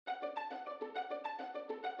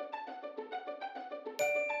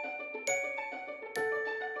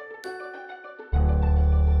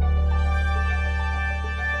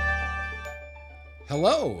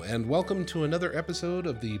Hello, and welcome to another episode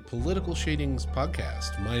of the Political Shadings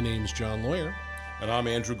Podcast. My name's John Lawyer. And I'm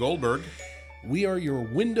Andrew Goldberg. We are your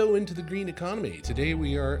window into the green economy. Today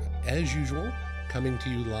we are, as usual, coming to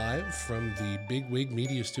you live from the Big Wig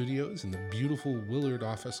Media Studios in the beautiful Willard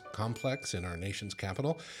office complex in our nation's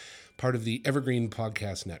capital, part of the Evergreen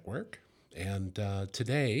Podcast Network. And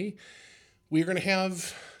today we are going to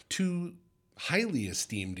have two highly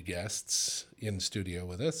esteemed guests in studio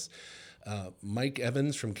with us. Mike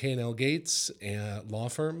Evans from K&L Gates law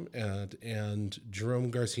firm and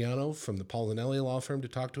Jerome Garciano from the Polsinelli law firm to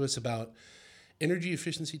talk to us about energy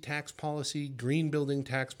efficiency tax policy, green building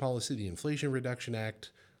tax policy, the Inflation Reduction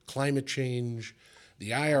Act, climate change,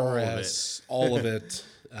 the IRS, all of it.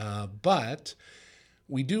 But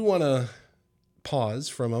we do want to pause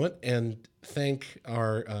for a moment and thank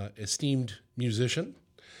our esteemed musician,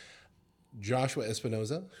 Joshua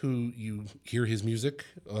Espinoza, who you hear his music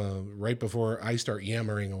right before I start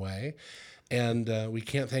yammering away. And we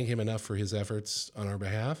can't thank him enough for his efforts on our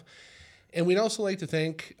behalf. And we'd also like to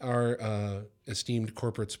thank our esteemed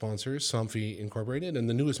corporate sponsors, Somfy Incorporated, and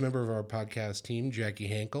the newest member of our podcast team, Jackie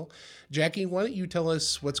Hankel. Jackie, why don't you tell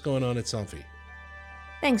us what's going on at Somfy?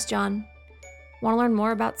 Thanks, John. Want to learn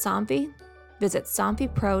more about Somfy? Visit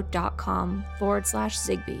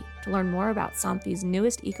somfypro.com/Zigbee to learn more about Somfy's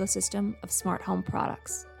newest ecosystem of smart home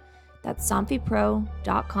products. That's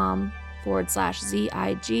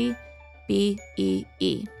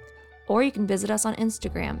somfypro.com/ZIGBEE. Or you can visit us on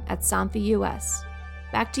Instagram at SomfyUS.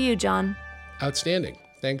 Back to you, John. Outstanding.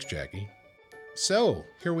 Thanks, Jackie. So,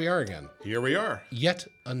 here we are again. Here we are. Yet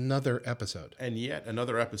another episode. And yet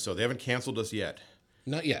another episode. They haven't canceled us yet.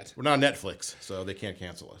 Not yet. We're not Netflix, so they can't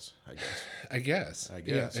cancel us, I guess. I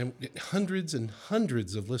guess. Yeah, and hundreds and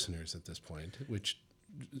hundreds of listeners at this point, which...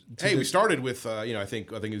 Hey, we started with, I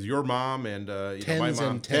think it was your mom and my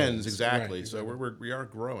mom. Tens, exactly. Right, so we are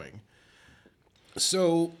growing.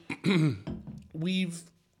 So we've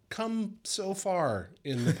come so far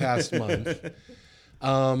in the past month.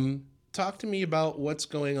 Talk to me about what's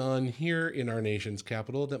going on here in our nation's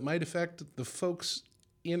capital that might affect the folks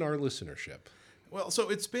in our listenership. Well, so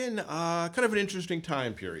it's been kind of an interesting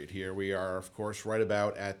time period here. We are, of course, right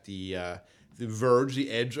about at the verge,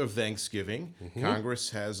 the edge of Thanksgiving. Mm-hmm. Congress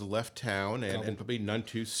has left town, and probably none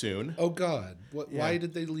too soon. Oh, God. Why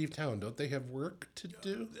did they leave town? Don't they have work to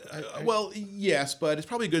do? Well, yes, but it's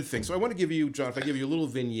probably a good thing. So I want to give you, John, if I give you a little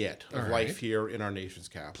vignette of life here in our nation's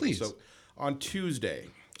capital. Please. So on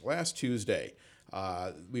last Tuesday,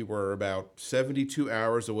 we were about 72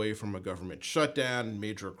 hours away from a government shutdown,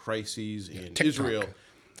 major crises in TikTok. Israel,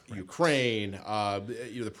 Ukraine,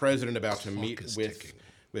 the president about to meet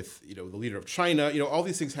with the leader of China, all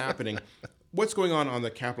these things happening. What's going on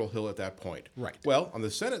the Capitol Hill at that point? Right. Well, on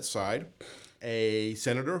the Senate side, a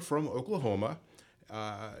senator from Oklahoma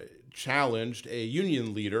challenged a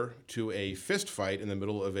union leader to a fist fight in the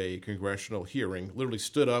middle of a congressional hearing, literally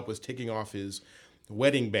stood up, was taking off his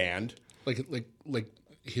wedding band. Like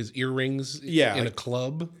his earrings in a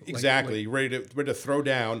club? Exactly, ready to throw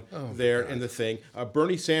down in the thing.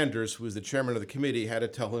 Bernie Sanders, who was the chairman of the committee, had to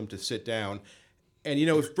tell him to sit down. And,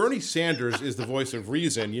 if Bernie Sanders is the voice of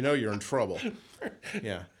reason, you're in trouble.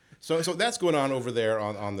 Yeah. So that's going on over there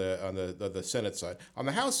on the Senate side. On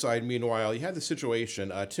the House side, meanwhile, you had the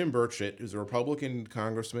situation. Tim Burchett, who's a Republican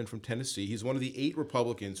congressman from Tennessee, he's one of the 8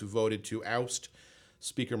 Republicans who voted to oust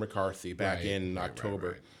Speaker McCarthy back in October.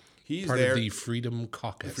 Right. He's part there, of the Freedom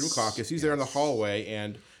Caucus. He's there in the hallway,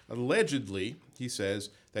 and allegedly, he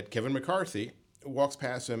says that Kevin McCarthy walks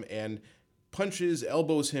past him and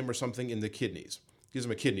elbows him or something in the kidneys. Gives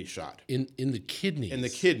him a kidney shot. In the kidneys? In the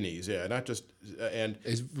kidneys, yeah. Not just... and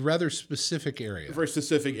it's a rather specific area. A very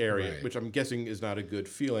specific area, right. Which I'm guessing is not a good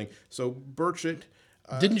feeling. So Burchett...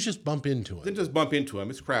 didn't just bump into him.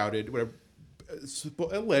 It's crowded. Whatever.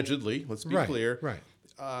 Allegedly, let's be clear. Right.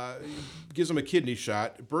 Gives him a kidney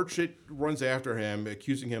shot. Burchett runs after him,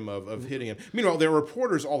 accusing him of hitting him. Meanwhile, there are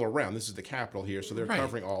reporters all around. This is the Capitol here, so they're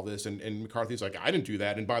covering all this. And McCarthy's like, I didn't do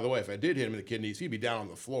that. And by the way, if I did hit him in the kidneys, he'd be down on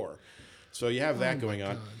the floor. So you have that going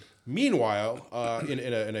on. Meanwhile,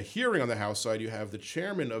 in a hearing on the House side, you have the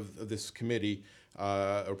chairman of this committee,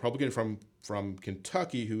 a Republican from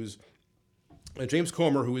Kentucky, who's James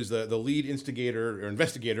Comer, who is the lead investigator of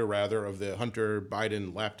the Hunter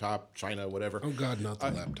Biden laptop, China, whatever. Oh, God, not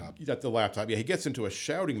the laptop. Not the laptop. Yeah, he gets into a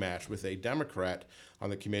shouting match with a Democrat on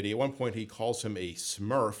the committee. At one point, he calls him a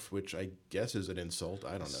Smurf, which I guess is an insult.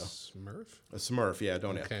 I don't know. Smurf? A Smurf, yeah,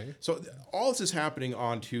 don't ask. Okay. So all this is happening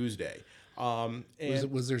on Tuesday.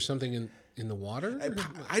 Was there something in the water?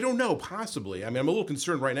 I don't know, possibly. I mean, I'm a little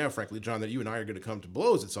concerned right now, frankly, John, that you and I are going to come to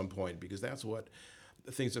blows at some point, because that's what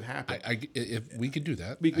things have happened. If we could do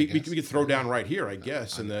that, we could throw down right here, I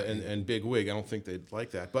guess, and big wig. I don't think they'd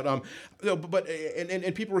like that, but no, but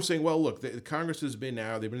people were saying, well, look, the Congress has been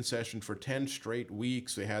they've been in session for 10 straight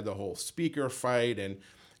weeks. They had the whole speaker fight and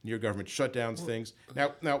near government shutdowns things.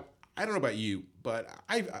 Now I don't know about you, but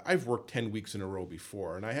I've worked 10 weeks in a row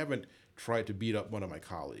before, and I haven't tried to beat up one of my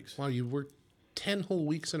colleagues. Wow, you worked 10 whole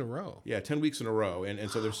weeks in a row. Yeah, 10 weeks in a row. And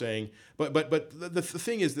so they're saying, but the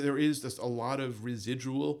thing is that there is just a lot of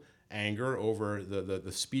residual anger over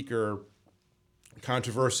the speaker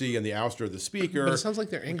controversy and the ouster of the speaker. But it sounds like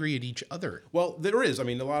they're angry at each other. Well, there is. I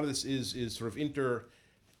mean, a lot of this is sort of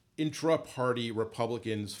intra-party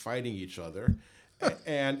Republicans fighting each other.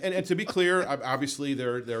 And to be clear, obviously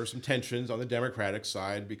there are some tensions on the Democratic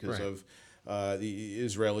side because of the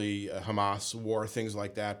Israeli Hamas war, things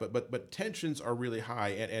like that. But tensions are really high,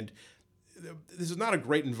 and this is not a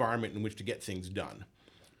great environment in which to get things done,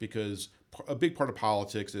 because a big part of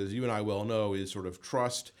politics, as you and I well know, is sort of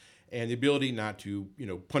trust and the ability not to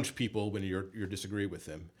punch people when you disagree with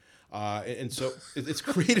them. And so it's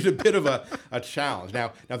created a bit of a challenge.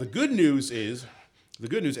 Now the good news is. The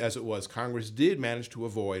good news, as it was, Congress did manage to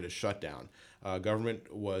avoid a shutdown.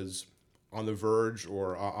 Government was on the verge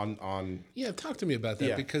or on. Yeah, talk to me about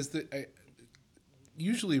that, because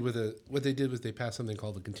usually what they did was they passed something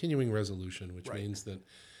called the continuing resolution, which means that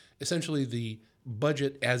essentially the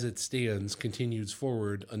budget as it stands continues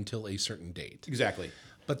forward until a certain date. Exactly.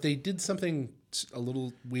 But they did something a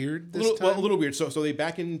little weird this time. Well, a little weird. So they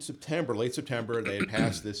back in September, late September, they had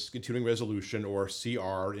passed this continuing resolution, or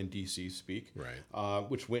CR in D.C. speak,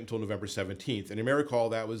 which went until November 17th. And you may recall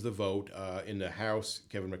that was the vote in the House.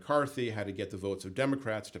 Kevin McCarthy had to get the votes of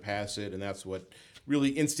Democrats to pass it, and that's what really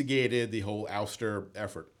instigated the whole ouster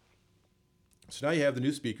effort. So now you have the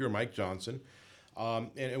new speaker, Mike Johnson,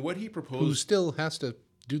 and what he proposed... Who still has to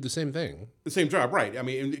do the same thing. The same job, right. I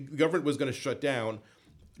mean, the government was going to shut down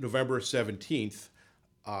November 17th,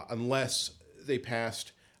 unless they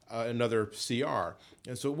passed another CR.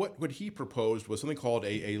 And so what he proposed was something called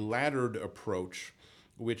a laddered approach,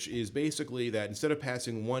 which is basically that instead of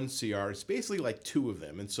passing one CR, it's basically like two of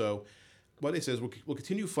them. And so what they say is we'll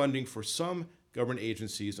continue funding for some government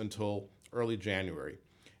agencies until early January,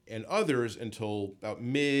 and others until about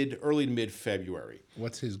early to mid-February.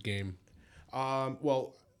 What's his game?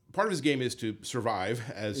 Well, part of his game is to survive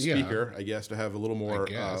as speaker, I guess, to have a little more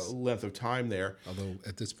length of time there. Although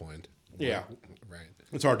at this point, right,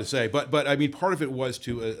 it's hard to say. But I mean, part of it was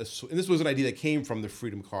to, and this was an idea that came from the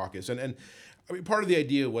Freedom Caucus, and I mean, part of the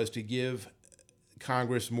idea was to give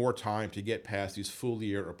Congress more time to get past these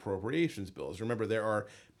full-year appropriations bills. Remember, there are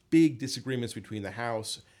big disagreements between the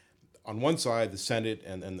House on one side, the Senate,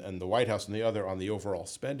 and the White House on the other on the overall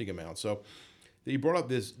spending amount. So he brought up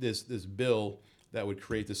this bill that would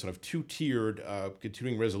create this sort of two-tiered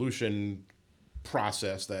continuing resolution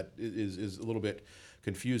process that is a little bit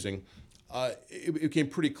confusing. It became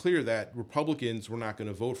pretty clear that Republicans were not going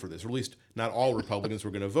to vote for this, or at least not all Republicans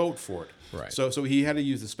were going to vote for it. Right. So he had to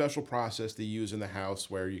use the special process they use in the House,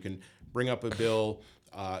 where you can bring up a bill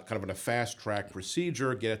kind of in a fast-track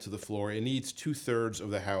procedure, get it to the floor. It needs 2/3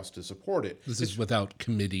 of the House to support it. This is without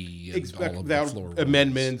committee and all of without the floor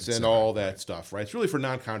amendments rules, and all that stuff, right? It's really for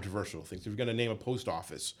non-controversial things. If you're going to name a post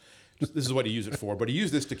office, this is what he used it for. But he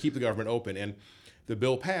used this to keep the government open, and the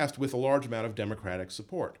bill passed with a large amount of Democratic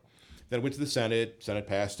support. Then it went to the Senate. Senate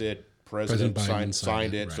passed it. President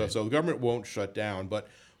signed it. Right. So the government won't shut down. But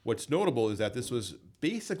what's notable is that this was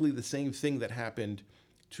basically the same thing that happened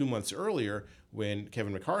 2 months earlier when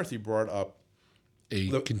Kevin McCarthy brought up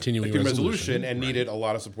a continuing resolution and needed a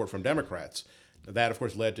lot of support from Democrats. That, of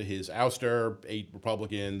course, led to his ouster. 8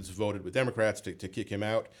 Republicans voted with Democrats to kick him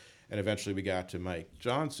out, and eventually we got to Mike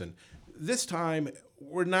Johnson. This time,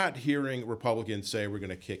 we're not hearing Republicans say we're going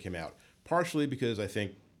to kick him out, partially because I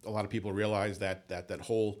think a lot of people realize that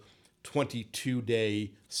whole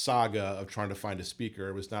 22-day saga of trying to find a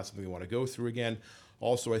speaker was not something they want to go through again.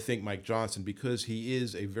 Also, I think Mike Johnson, because he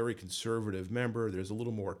is a very conservative member, there's a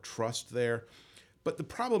little more trust there. But the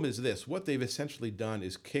problem is this. What they've essentially done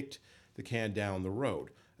is kicked the can down the road.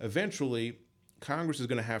 Eventually, Congress is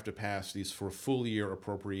going to have to pass these for full-year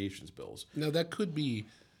appropriations bills. Now, that could be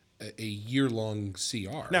a year-long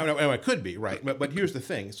CR. No, it could be, right. But here's the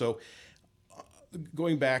thing. So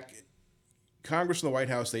going back, Congress and the White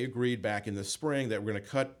House, they agreed back in the spring that we're going to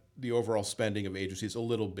cut the overall spending of agencies a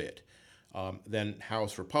little bit. Then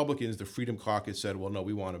House Republicans, the Freedom Caucus, said, well, no,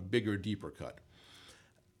 we want a bigger, deeper cut.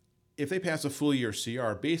 If they pass a full-year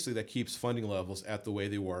CR, basically that keeps funding levels at the way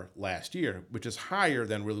they were last year, which is higher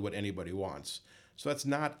than really what anybody wants. So that's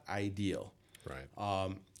not ideal. Right.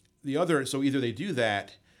 So either they do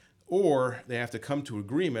that, or they have to come to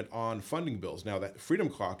agreement on funding bills. Now, that Freedom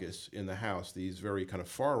Caucus in the House, these very kind of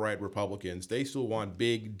far-right Republicans, they still want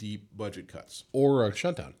big, deep budget cuts. Or a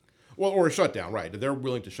shutdown. Well, or a shutdown, right. They're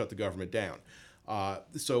willing to shut the government down.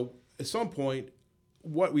 So at some point,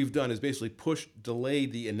 what we've done is basically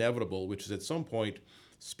delayed the inevitable, which is at some point,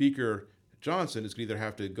 Speaker Johnson is going to either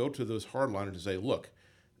have to go to those hardliners and say, look,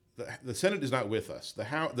 the Senate is not with us.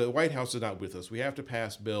 The White House is not with us. We have to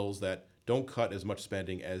pass bills that don't cut as much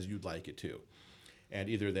spending as you'd like it to. And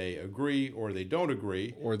either they agree or they don't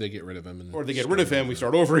agree. Or they get rid of him. Or they get rid of him, we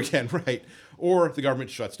start over again, right? Or the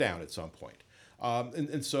government shuts down at some point.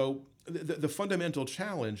 And so the fundamental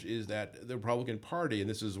challenge is that the Republican Party, and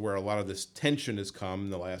this is where a lot of this tension has come in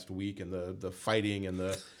the last week, and the fighting and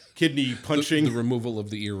the kidney punching, the removal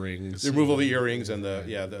of the earrings, and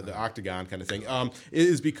the octagon kind of thing,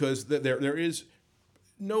 is because there is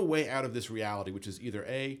no way out of this reality, which is either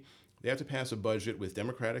A, they have to pass a budget with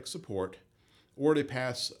Democratic support, or they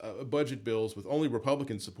pass budget bills with only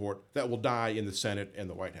Republican support that will die in the Senate and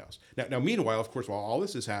the White House. Now, meanwhile, of course, while all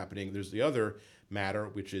this is happening, there's the other matter,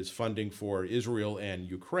 which is funding for Israel and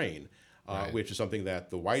Ukraine, which is something that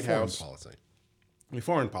the White House...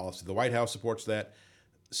 Foreign policy. The White House supports that.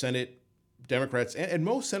 Senate Democrats and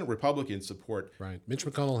most Senate Republicans support... Right. Mitch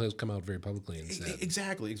McConnell has come out very publicly and said...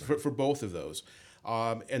 Exactly, for both of those.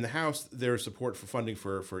 And the House, there's support for funding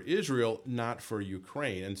for Israel, not for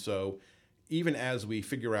Ukraine. And so even as we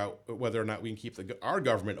figure out whether or not we can keep our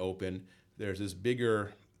government open, there's this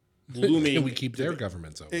bigger looming... Can we keep their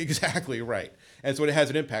governments open? Exactly, right. And so it has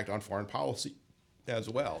an impact on foreign policy as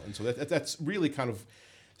well. And so that's really kind of...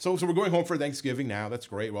 So we're going home for Thanksgiving now. That's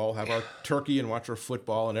great. We'll all have our turkey and watch our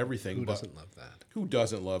football and everything. Who doesn't love that? Who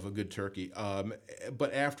doesn't love a good turkey?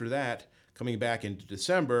 But after that, coming back into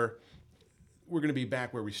December... we're going to be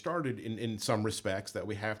back where we started in some respects, that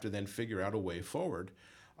we have to then figure out a way forward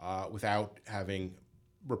without having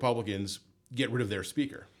Republicans get rid of their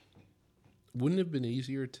speaker. Wouldn't it have been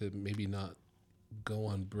easier to maybe not go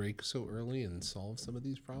on break so early and solve some of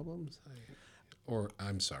these problems?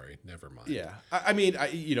 I'm sorry, never mind. Yeah. I mean,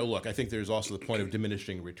 look, I think there's also the point of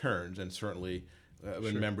diminishing returns, and certainly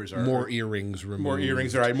when members are... More earrings removed. More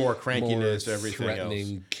earrings, right? More crankiness, more everything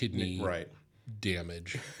threatening else. Kidney Right.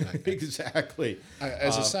 damage. Exactly.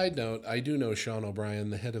 As a side note, I do know Sean O'Brien,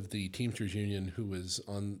 the head of the Teamsters Union, who was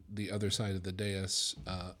on the other side of the dais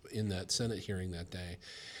in that Senate hearing that day.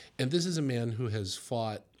 And this is a man who has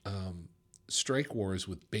fought strike wars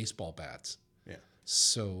with baseball bats. Yeah.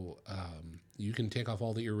 So you can take off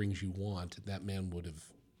all the earrings you want. That man would have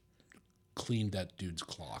cleaned that dude's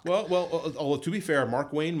clock. Well, to be fair,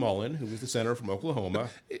 Mark Wayne Mullen, who was the senator from Oklahoma,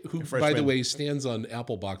 who, by the way, stands on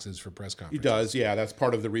apple boxes for press conferences. He does, yeah. That's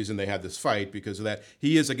part of the reason they had this fight, because of that.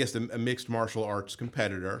 He is, I guess, a mixed martial arts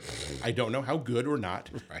competitor. I don't know how good or not.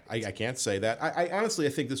 Right. I can't say that. I honestly, I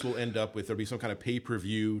think this will end up with, there'll be some kind of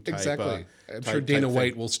pay-per-view type. Exactly. I'm sure Dana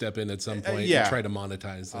White will step in at some point and try to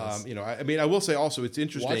monetize this. I mean, I will say also, it's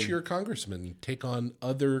interesting. Watch your congressman take on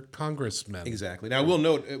other congressmen. Exactly. Now, I will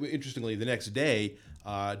note, interestingly, the next day,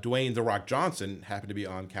 Dwayne "The Rock" Johnson happened to be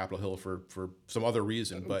on Capitol Hill for some other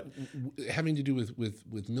reason, but having to do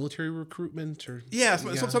with military recruitment or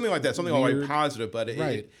something like that, something all right positive. But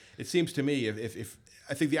right. It seems to me, if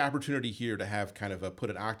I think the opportunity here to have kind of put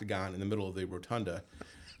an octagon in the middle of the rotunda,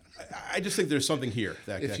 I just think there's something here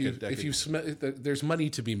there's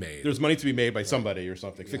money to be made. There's money to be made by somebody or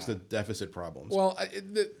something. Fix the deficit problems. Well,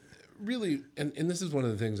 really, and this is one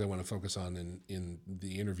of the things I want to focus on in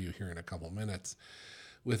the interview here in a couple of minutes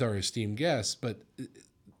with our esteemed guests. But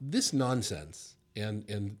this nonsense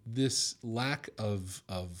and this lack of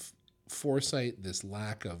foresight, this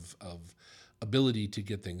lack of ability to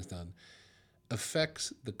get things done,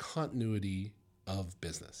 affects the continuity of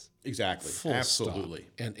business. Exactly. Full Absolutely.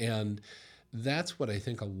 Stop. And that's what I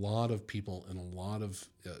think a lot of people and a lot of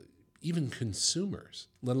even consumers,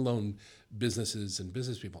 let alone businesses and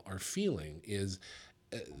business people, are feeling is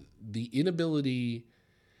the inability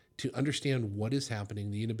to understand what is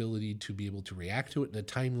happening, the inability to be able to react to it in a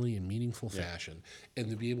timely and meaningful fashion, and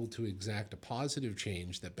to be able to exact a positive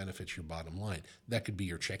change that benefits your bottom line. That could be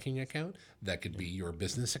your checking account, that could be your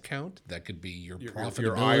business account, that could be your profitability,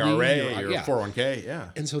 your IRA, your 401k, yeah.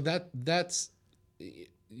 And so that's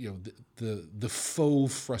the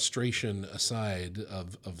faux frustration aside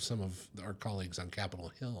of some of our colleagues on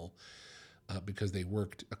Capitol Hill because they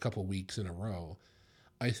worked a couple weeks in a row.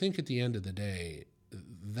 I think at the end of the day,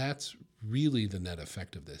 that's really the net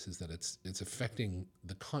effect of this, is that it's affecting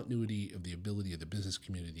the continuity of the ability of the business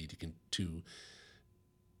community to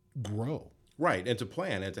grow. Right, and to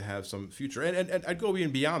plan and to have some future. And I'd go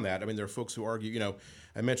even beyond that. I mean, there are folks who argue,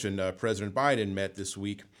 I mentioned President Biden met this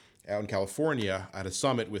week out in California at a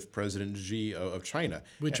summit with President Xi of China.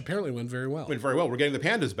 Which apparently went very well. Went very well. We're getting the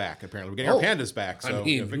pandas back, apparently. We're getting our pandas back. So, I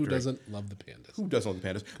mean, who doesn't love the pandas? Who doesn't love the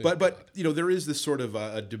pandas? But there is this sort of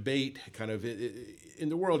a debate kind of in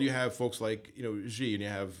the world. You have folks like, Xi, and you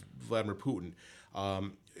have Vladimir Putin,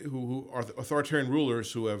 who are authoritarian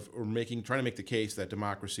rulers who are trying to make the case that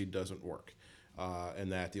democracy doesn't work,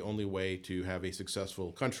 and that the only way to have a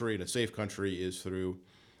successful country and a safe country is through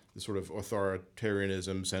the sort of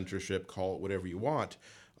authoritarianism, censorship, call it whatever you want.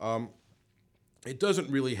 It doesn't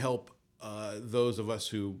really help those of us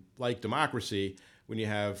who like democracy when you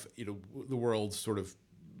have the world's sort of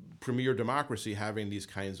premier democracy having these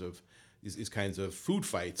kinds of food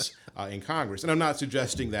fights in Congress. And I'm not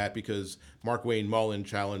suggesting that because Mark Wayne Mullen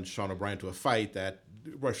challenged Sean O'Brien to a fight that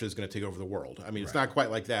Russia is going to take over the world. I mean, it's not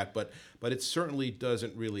quite like that, but it certainly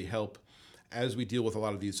doesn't really help as we deal with a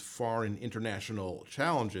lot of these foreign international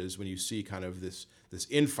challenges when you see kind of this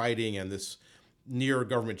infighting and this near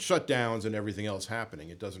government shutdowns and everything else happening.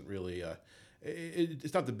 It doesn't really,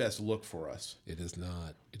 it's not the best look for us. It is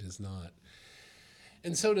not. It is not.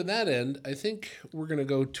 And so to that end, I think we're going to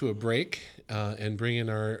go to a break and bring in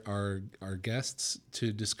our guests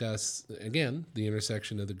to discuss, again, the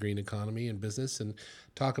intersection of the green economy and business and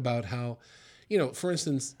talk about how, for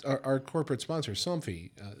instance, our corporate sponsor, Somfy,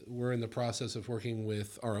 we're in the process of working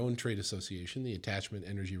with our own trade association, the Attachment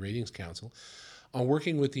Energy Ratings Council, on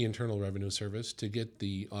working with the Internal Revenue Service to get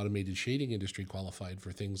the automated shading industry qualified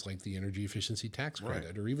for things like the energy efficiency tax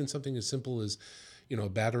credit, or even something as simple as, a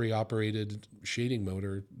battery-operated shading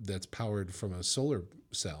motor that's powered from a solar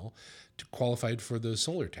cell to qualified for the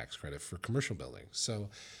solar tax credit for commercial buildings. So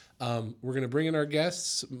we're going to bring in our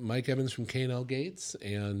guests, Mike Evans from K&L Gates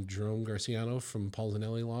and Jerome Garciano from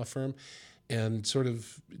Polsinelli Law Firm, and sort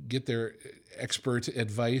of get their expert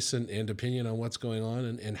advice and opinion on what's going on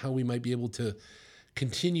and how we might be able to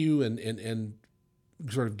continue and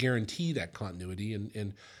sort of guarantee that continuity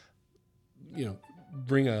and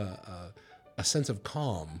bring a sense of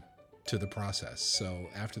calm to the process. So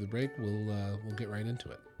after the break, we'll get right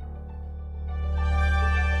into it.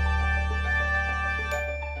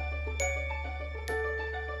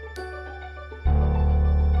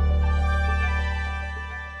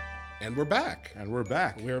 And we're back. We're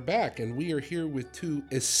back, and we are here with two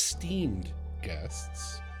esteemed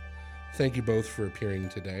guests. Thank you both for appearing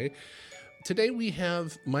today. Today we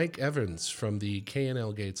have Mike Evans from the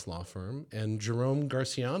K&L Gates Law Firm and Jerome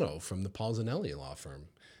Garciano from the Polsinelli Law Firm.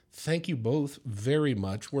 Thank you both very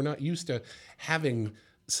much. We're not used to having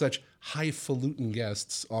such highfalutin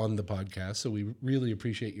guests on the podcast, so we really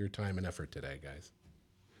appreciate your time and effort today, guys.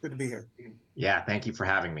 Good to be here. Yeah, thank you for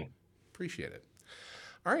having me. Appreciate it.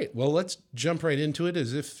 All right, well, let's jump right into it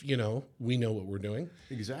as if, we know what we're doing.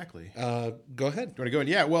 Exactly. Go ahead. Do you want to go in?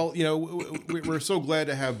 Yeah, well, we're so glad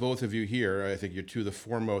to have both of you here. I think you're two of the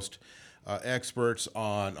foremost experts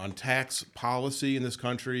on tax policy in this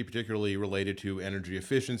country, particularly related to energy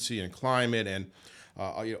efficiency and climate and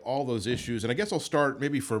all those issues. And I guess I'll start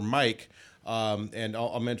maybe for Mike, and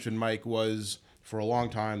I'll mention Mike was for a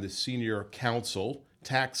long time the senior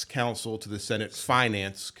tax counsel to the Senate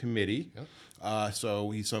Finance Committee. Yep.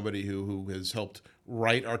 So he's somebody who has helped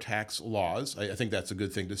write our tax laws. I think that's a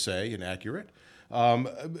good thing to say and accurate.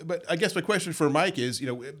 But I guess my question for Mike is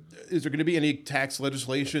there going to be any tax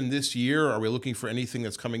legislation this year? Are we looking for anything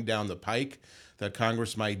that's coming down the pike that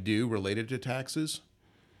Congress might do related to taxes?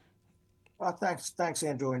 Thanks,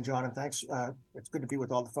 Andrew and John, and thanks. It's good to be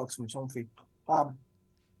with all the folks from Somfy.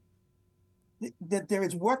 There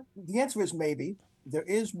is work. The answer is maybe. There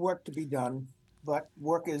is work to be done, but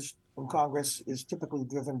work from Congress is typically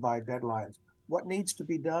driven by deadlines. What needs to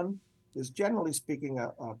be done is, generally speaking,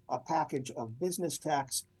 a package of business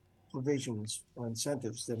tax provisions or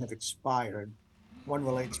incentives that have expired. One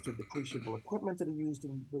relates to depreciable equipment that are used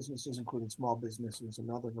in businesses, including small businesses.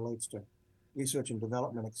 Another relates to research and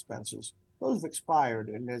development expenses. Those have expired,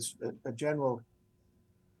 and there's a general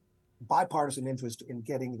bipartisan interest in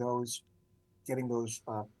getting those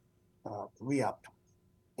re-upped.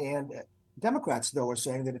 And Democrats, though, are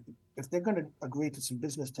saying that if they're going to agree to some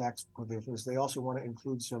business tax provisions, they also want to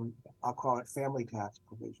include some, I'll call it family tax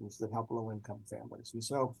provisions that help low-income families. And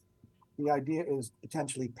so the idea is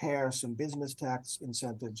potentially pair some business tax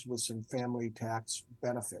incentives with some family tax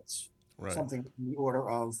benefits, something in the order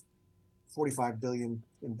of $45 billion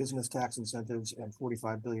in business tax incentives and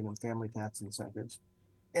 $45 billion in family tax incentives.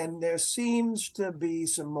 And there seems to be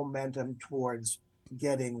some momentum towards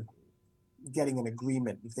getting an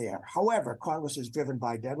agreement there. However, Congress is driven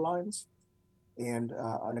by deadlines, and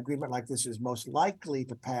an agreement like this is most likely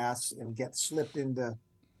to pass and get slipped into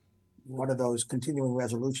one of those continuing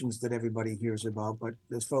resolutions that everybody hears about. But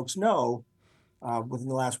as folks know, within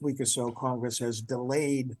the last week or so, Congress has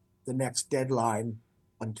delayed the next deadline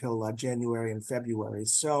until January and February.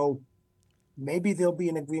 So maybe there'll be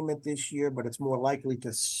an agreement this year, but it's more likely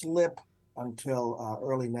to slip until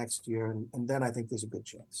early next year. And then I think there's a good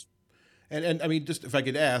chance. And I mean, just if I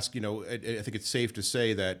could ask, I think it's safe to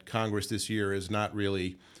say that Congress this year has not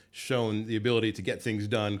really shown the ability to get things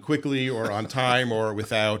done quickly or on time or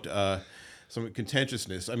without some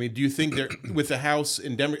contentiousness. I mean, do you think with the House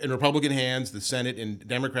in Republican hands, the Senate in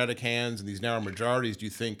Democratic hands, and these narrow majorities, do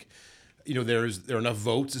you think, there are enough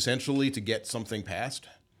votes essentially to get something passed?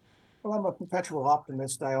 Well, I'm a perpetual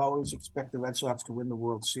optimist. I always expect the Red Sox to win the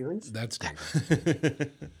World Series. That's dangerous.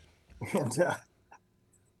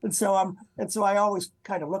 And so I always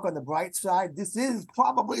kind of look on the bright side. This is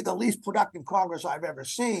probably the least productive Congress I've ever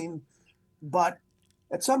seen, but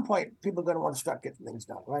at some point, people are going to want to start getting things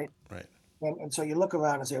done, right? Right. And so you look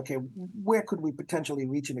around and say, okay, where could we potentially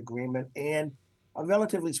reach an agreement? And a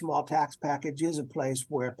relatively small tax package is a place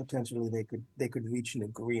where potentially they could reach an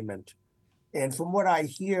agreement. And from what I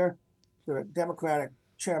hear, the Democratic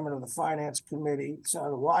chairman of the Finance Committee,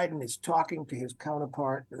 Senator Wyden, is talking to his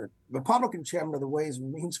counterpart, the Republican chairman of the Ways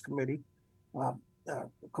and Means Committee,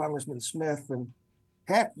 Congressman Smith. And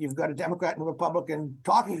heck, you've got a Democrat and a Republican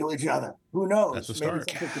talking to each other. Who knows? That's a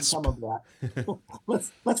start. Maybe something can come of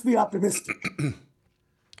that. let's be optimistic.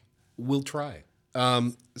 We'll try.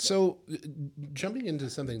 So jumping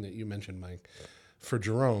into something that you mentioned, Mike, for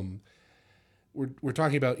Jerome, we're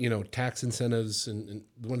talking about, tax incentives, and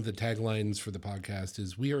one of the taglines for the podcast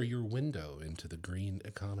is "We are your window into the green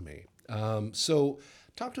economy." So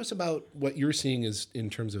talk to us about what you're seeing is in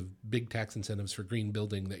terms of big tax incentives for green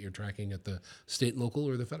building that you're tracking at the state, local,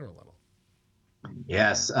 or the federal level.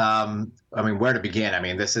 Yes. Where to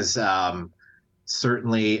begin? This is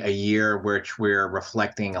certainly a year which we're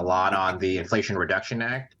reflecting a lot on the Inflation Reduction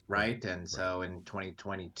Act, right? And so in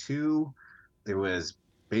 2022, there was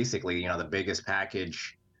basically, the biggest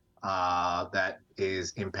package that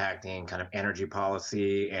is impacting kind of energy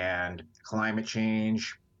policy and climate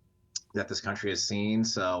change that this country has seen.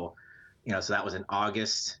 So, so that was in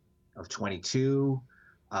August of 22.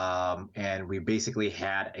 And we basically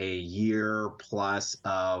had a year plus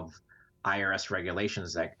of IRS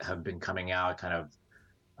regulations that have been coming out kind of,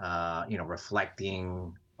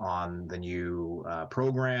 reflecting on the new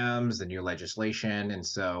programs, the new legislation. And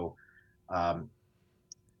so,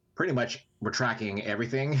 pretty much we're tracking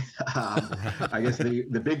everything. I guess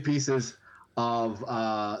the big pieces of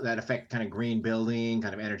that affect kind of green building,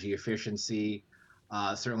 kind of energy efficiency.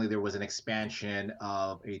 Certainly there was an expansion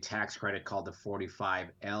of a tax credit called the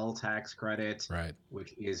 45L tax credit, right,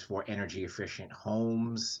 which is for energy efficient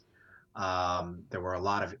homes. There were a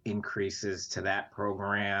lot of increases to that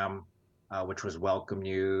program, which was welcome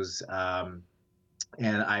news.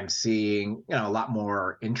 And I'm seeing, a lot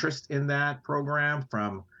more interest in that program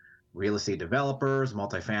from real estate developers,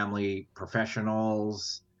 multifamily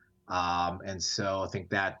professionals. And so I think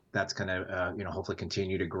that's going to, hopefully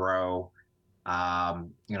continue to grow.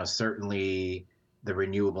 Certainly the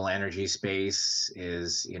renewable energy space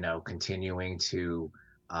is, continuing to,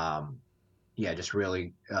 just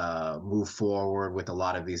really move forward with a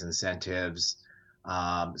lot of these incentives.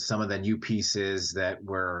 Some of the new pieces that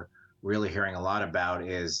we're really hearing a lot about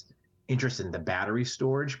is interest in the battery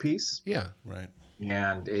storage piece. Yeah, right.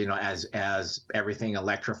 And, as everything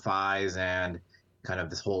electrifies and kind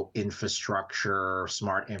of this whole infrastructure,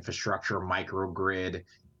 smart infrastructure, microgrid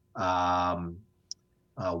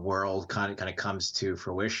world kind of comes to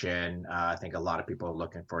fruition, I think a lot of people are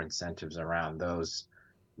looking for incentives around those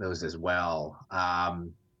as well.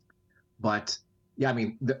 But yeah,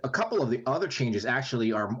 a couple of the other changes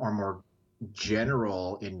actually are more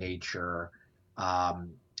general in nature. I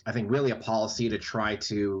think really a policy to try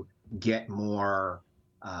to get more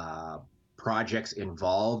projects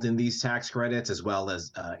involved in these tax credits as well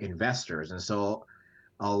as investors. And so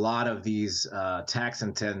a lot of these tax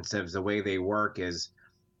incentives, the way they work is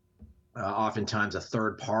oftentimes a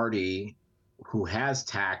third party who has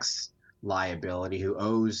tax liability, who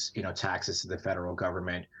owes taxes to the federal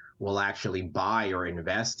government, will actually buy or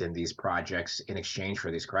invest in these projects in exchange for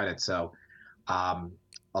these credits. So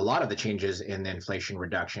a lot of the changes in the Inflation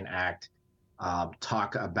Reduction Act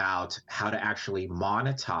talk about how to actually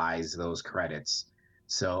monetize those credits.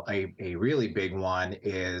 So a really big one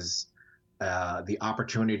is the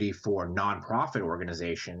opportunity for nonprofit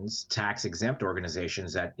organizations, tax-exempt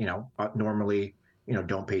organizations that normally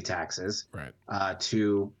don't pay taxes, right,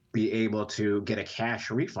 to be able to get a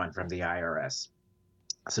cash refund from the IRS.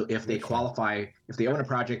 So if they qualify, if they own a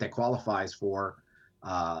project that qualifies for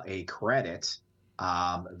a credit,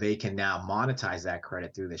 they can now monetize that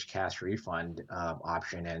credit through this cash refund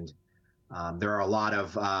option. And there are a lot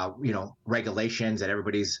of regulations that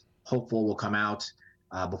everybody's hopeful will come out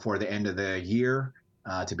before the end of the year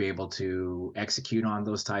to be able to execute on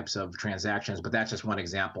those types of transactions. But that's just one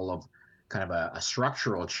example of kind of a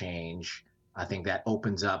structural change. I think that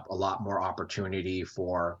opens up a lot more opportunity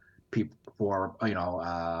for people, for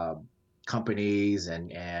companies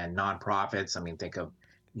and nonprofits. I mean, think of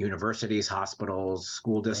universities, hospitals,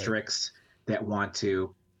 school districts that want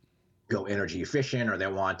to go energy efficient, or they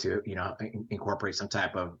want to incorporate some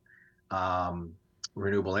type of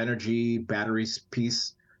renewable energy batteries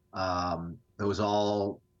piece. Those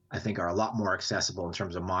all, I think, are a lot more accessible in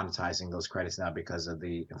terms of monetizing those credits now because of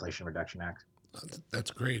the Inflation Reduction Act.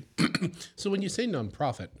 That's great. So when you say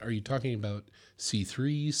nonprofit, are you talking about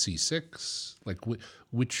C3, C6? Like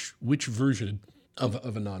which version of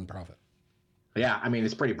a nonprofit? Yeah, I mean,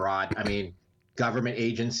 it's pretty broad. I mean, government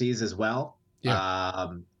agencies as well. Yeah.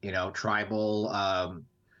 Tribal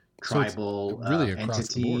really across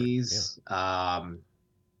entities. The board.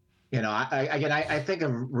 Yeah. I think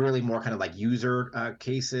of really more kind of like user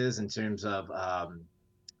cases in terms of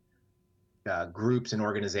groups and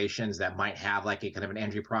organizations that might have like a kind of an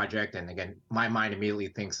energy project. And again, my mind immediately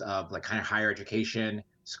thinks of like kind of higher education,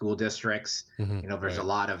 school districts. There's a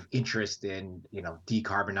lot of interest in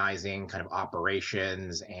decarbonizing kind of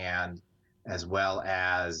operations, and as well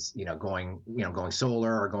as going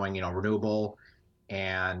solar or going renewable.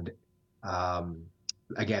 And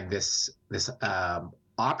again, this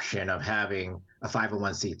option of having a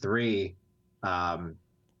 501c3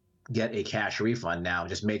 get a cash refund now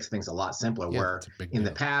just makes things a lot simpler. Where in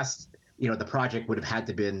the past, the project would have had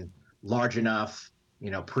to been large enough,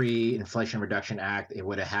 pre-Inflation Reduction Act, it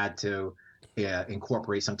would have had to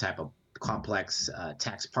incorporate some type of complex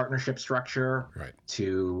tax partnership structure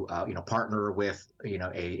to partner with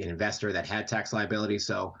an investor that had tax liability.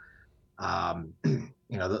 So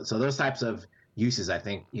so those types of uses, I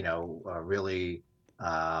think, really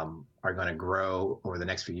are going to grow over the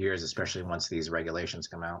next few years, especially once these regulations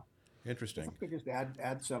come out. Interesting. I could just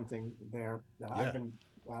add something there. I've been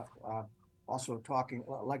also talking,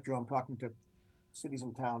 like Jerome, talking to cities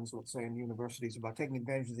and towns, let's say, and universities about taking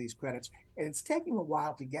advantage of these credits. And it's taking a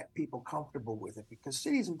while to get people comfortable with it, because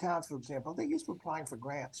cities and towns, for example, they're used to applying for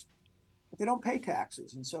grants, but they don't pay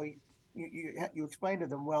taxes. And so you explain to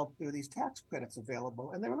them, well, there are these tax credits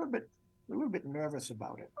available, and they're a little bit nervous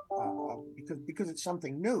about it because it's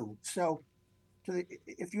something new. So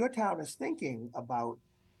if your town is thinking about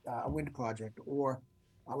a wind project or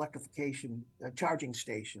electrification, charging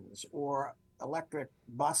stations, or electric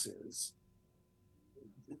buses,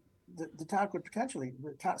 the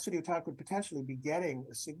city of town could potentially be getting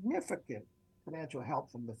a significant financial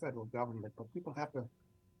help from the federal government. But people have to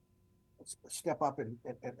step up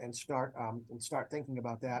and start thinking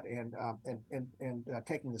about that and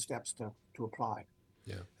taking the steps to apply.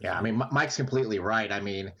 Yeah. I mean, Mike's completely right. I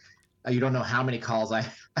mean, you don't know how many calls I've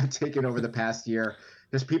taken over the past year.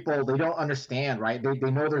 There's people, they don't understand, right?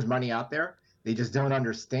 They know there's money out there. They just don't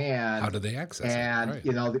understand. How do they access it? And,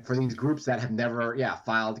 for these groups that have never,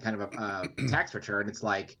 filed kind of a tax return, it's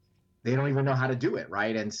like they don't even know how to do it,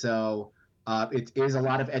 right? And so it is a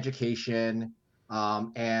lot of education.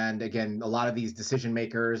 And again, a lot of these decision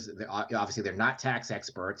makers, obviously they're not tax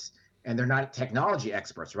experts and they're not technology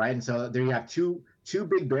experts, right? And so there you have two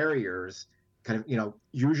big barriers, kind of,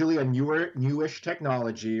 usually a newish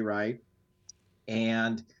technology, right?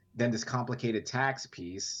 And then this complicated tax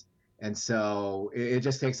piece. And so it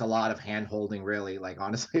just takes a lot of hand holding, really, like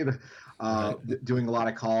honestly, doing a lot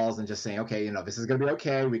of calls and just saying, okay, this is going to be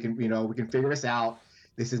okay. We can figure this out.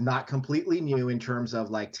 This is not completely new in terms of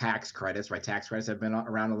like tax credits, right? Tax credits have been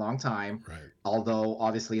around a long time, right? Although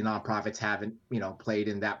obviously nonprofits haven't, played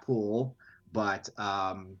in that pool, but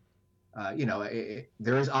there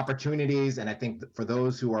is opportunities, and I think for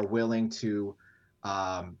those who are willing to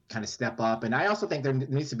kind of step up, and I also think there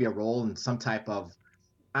needs to be a role in some type of,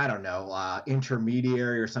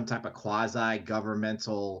 intermediary or some type of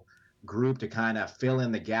quasi-governmental group to kind of fill in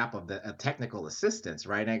the gap of the technical assistance,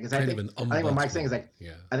 right? Because I think what Mike's saying is like,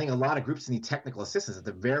 I think a lot of groups need technical assistance at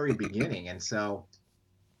the very beginning, and so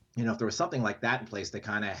if there was something like that in place to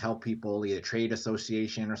kind of help people, either trade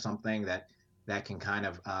association or something that can kind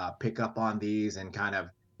of pick up on these and kind of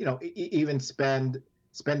even spend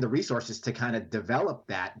the resources to kind of develop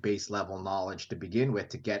that base level knowledge to begin with,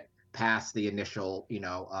 to get past the initial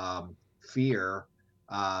fear.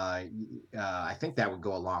 I think that would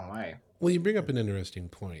go a long way. Well, you bring up an interesting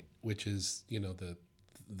point, which is the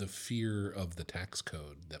fear of the tax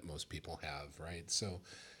code that most people have, right? So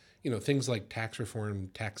things like tax reform,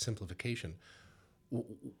 tax simplification.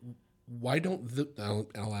 Why don't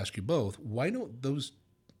I'll ask you both, why don't those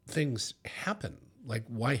things happen? Like,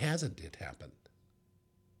 why hasn't it happened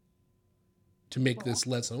to make this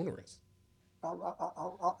less onerous?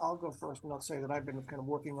 I'll go first, and I'll say that I've been kind of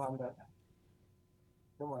working on that. I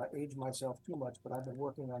don't want to age myself too much, but I've been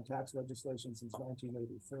working on tax legislation since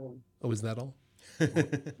 1983. Oh, is that all?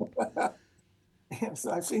 And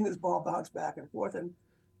so I've seen this ball bounce back and forth. And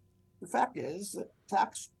the fact is that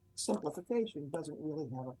tax simplification doesn't really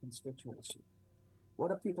have a constituency. What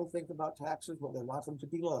do people think about taxes? Well, they want them to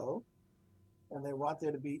be low, and they want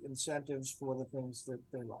there to be incentives for the things that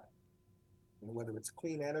they like, whether it's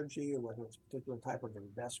clean energy or whether it's a particular type of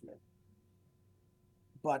investment.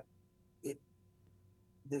 But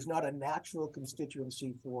there's not a natural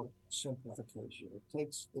constituency for simplification. It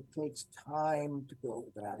takes time to build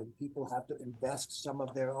that, and people have to invest some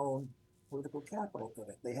of their own political capital in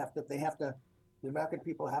it. The American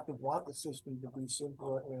people have to want the system to be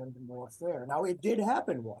simpler and more fair. Now, it did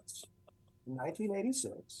happen once. In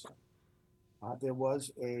 1986, there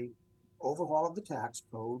was a overhaul of the tax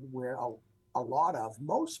code where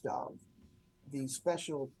most of the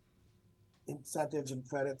special incentives and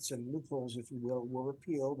credits and loopholes, if you will, were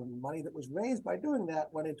repealed, and the money that was raised by doing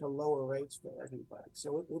that went into lower rates for everybody.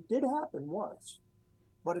 So it did happen once,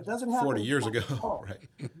 but it doesn't happen 40 years ago, right?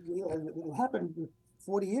 It happened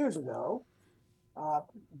 40 years ago,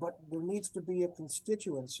 but there needs to be a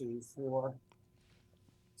constituency for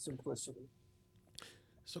simplicity.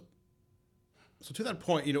 So to that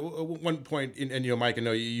point, one point, and Mike, I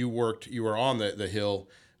know you were on the Hill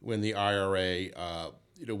when the IRA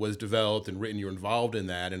was developed and written. You're involved in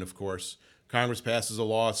that, and of course, Congress passes a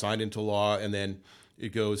law, signed into law, and then it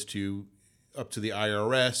goes up to the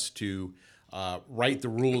IRS to write the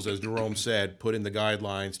rules, as Jerome said, put in the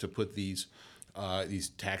guidelines to put these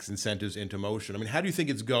tax incentives into motion. I mean, how do you think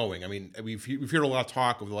it's going? I mean, we've heard a lot of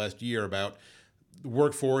talk over the last year about the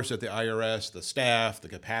workforce at the IRS, the staff, the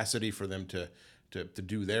capacity for them to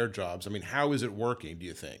do their jobs. I mean, how is it working, do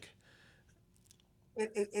you think?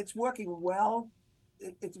 It's working well.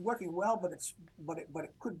 It's working well, but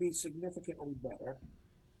it could be significantly better.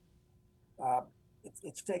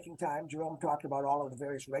 It's taking time. Jerome talked about all of the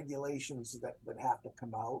various regulations that have to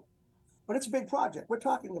come out, but it's a big project. We're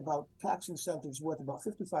talking about tax incentives worth about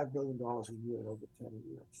 $55 billion a year over 10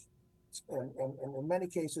 years. And in many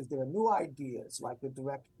cases, there are new ideas like the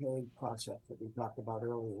direct pay concept that we talked about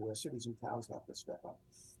earlier, where cities and towns have to step up.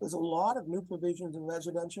 There's a lot of new provisions in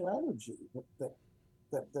residential energy that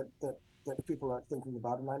people are thinking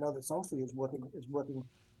about, and I know that Somfy is working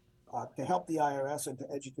to help the IRS and to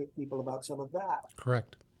educate people about some of that.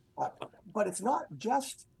 Correct. But it's not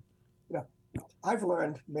just, I've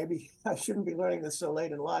learned, maybe I shouldn't be learning this so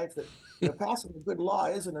late in life, that passing a good law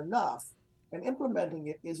isn't enough, and implementing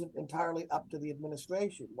it isn't entirely up to the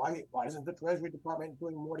administration. Why isn't the Treasury Department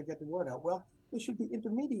doing more to get the word out? Well, there should be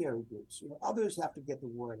intermediary groups. Others have to get the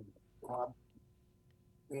word out.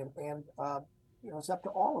 It's up to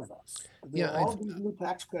all of us. There are all these new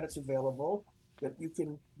tax credits available that you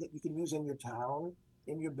can use in your town,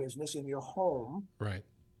 in your business, in your home. Right.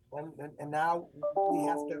 And now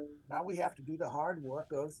we have to do the hard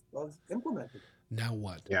work of implementing it. Now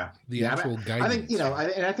what? Yeah. The actual guidance. I think,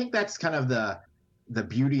 and I think that's kind of the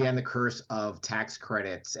beauty and the curse of tax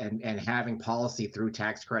credits and having policy through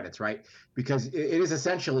tax credits, right? Because it is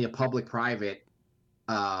essentially a public-private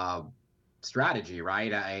strategy,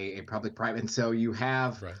 right? A public-private, and so you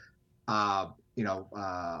have,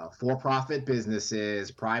 for-profit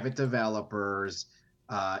businesses, private developers,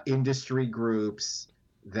 industry groups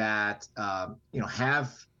that have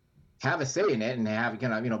a say in it and have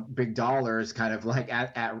big dollars kind of like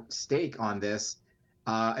at stake on this.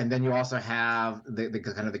 And then you also have the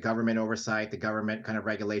kind of the government oversight, the government kind of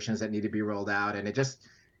regulations that need to be rolled out, and it's just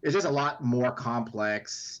a lot more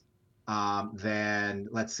complex than,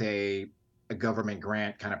 let's say, a government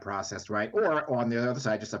grant kind of process, right? Or on the other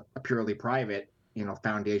side, just a purely private,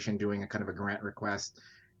 foundation doing a kind of a grant request.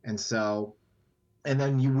 And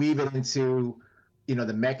then you weave it into,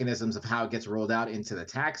 the mechanisms of how it gets rolled out into the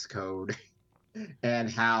tax code and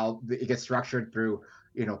how it gets structured through,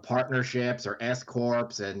 partnerships or S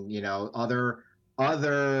corps and, other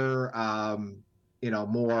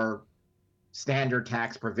more standard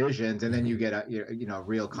tax provisions. And then you get a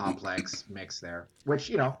real complex mix there,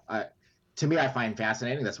 which, to me, I find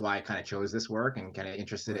fascinating. That's why I kind of chose this work and kind of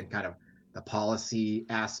interested in kind of the policy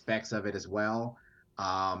aspects of it as well.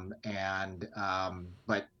 But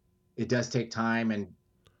it does take time, and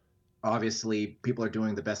obviously people are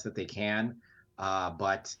doing the best that they can.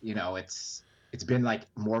 But it's been like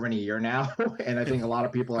more than a year now, and I think a lot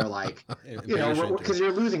of people are like, Impatient. because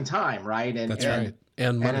you're losing time, right? And That's right.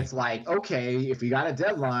 And money. it's like, okay, if you got a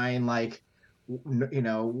deadline, like,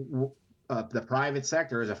 the private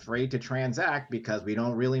sector is afraid to transact because we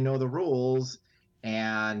don't really know the rules,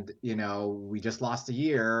 and we just lost a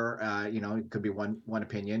year. It could be one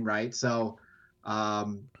opinion, right? So,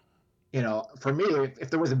 for me, if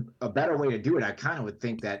there was a better way to do it, I kind of would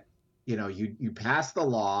think that you pass the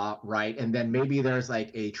law, right, and then maybe there's like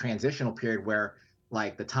a transitional period where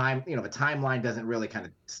like the timeline doesn't really kind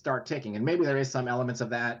of start ticking, and maybe there is some elements of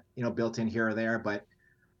that built in here or there, but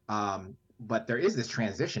there is this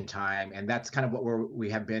transition time, and that's kind of what we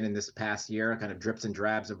have been in this past year, kind of drips and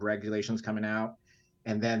drabs of regulations coming out,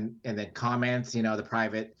 and then comments.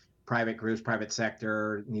 The private groups, private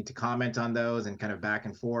sector need to comment on those, and kind of back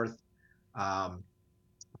and forth. Um,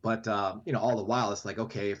 but all the while, it's like,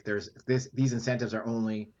 okay, if these incentives are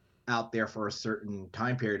only out there for a certain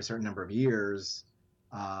time period, a certain number of years,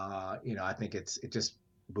 I think it just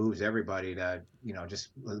behooves everybody to just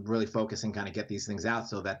really focus and kind of get these things out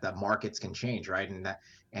so that the markets can change, right?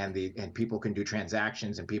 And people can do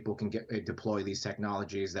transactions, and people can deploy these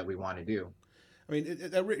technologies that we want to do. I mean,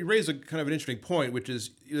 it raises a kind of an interesting point, which is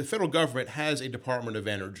the federal government has a Department of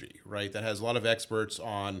Energy, right, that has a lot of experts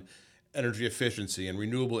on energy efficiency and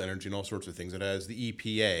renewable energy and all sorts of things. It has the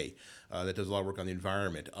EPA that does a lot of work on the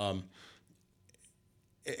environment. And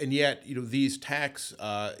yet, these tax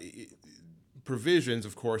provisions,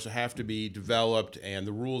 of course, have to be developed, and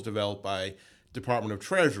the rules developed by Department of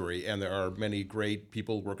Treasury. And there are many great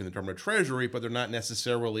people working in the Department of Treasury, but they're not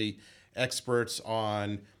necessarily experts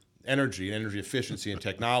on energy and energy efficiency and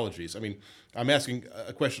technologies. I mean, I'm asking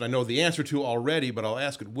a question I know the answer to already, but I'll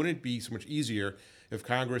ask it. Wouldn't it be so much easier if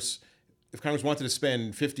Congress wanted to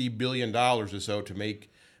spend $50 billion or so to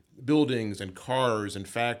make buildings and cars and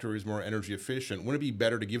factories more energy efficient? Wouldn't it be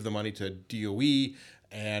better to give the money to DOE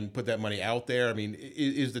and put that money out there? I mean,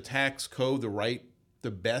 is the tax code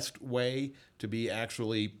the best way to be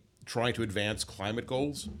actually trying to advance climate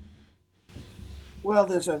goals? Well,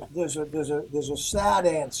 there's a sad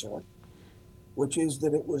answer, which is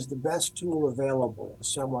that it was the best tool available to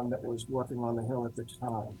someone that was working on the Hill at the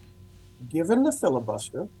time. Given the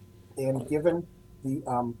filibuster, and given the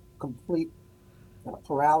complete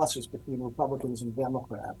paralysis between Republicans and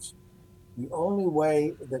Democrats, the only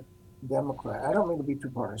way that I don't mean to be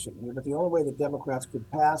too partisan here, but the only way that Democrats could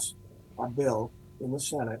pass a bill in the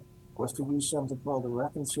Senate was to use something called the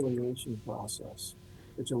reconciliation process,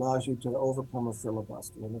 which allows you to overcome a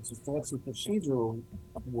filibuster. And it's a fancy procedural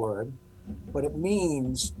word, but it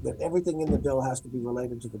means that everything in the bill has to be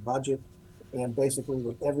related to the budget, and basically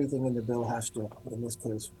that everything in the bill has to, in this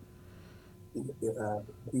case,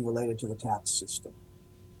 be related to the tax system.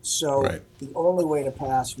 So right. The only way to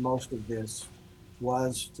pass most of this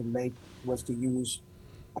was to use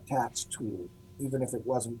a tax tool, even if it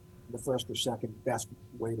wasn't the first or second best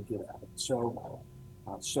way to get at it.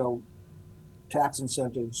 So tax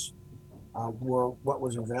incentives were what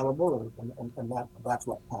was available, and that's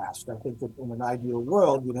what passed. I think that in an ideal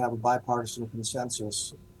world, you'd have a bipartisan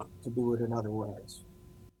consensus to do it in other ways.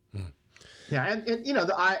 Yeah, and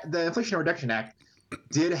the Inflation Reduction Act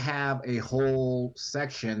did have a whole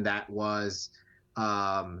section that was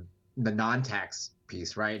the non-tax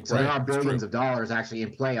piece, right? So there are billions of dollars actually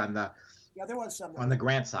in play on the there was some on the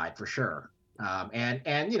grant side for sure. And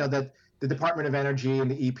the Department of Energy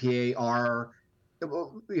and the EPA are,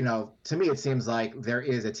 to me it seems like there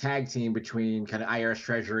is a tag team between kind of IRS,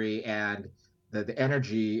 Treasury, and the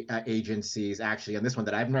energy agencies actually on this one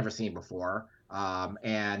that I've never seen before.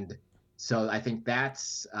 And so I think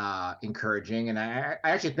that's encouraging, and I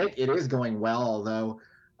actually think it is going well, although,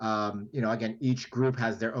 again, each group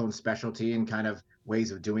has their own specialty and kind of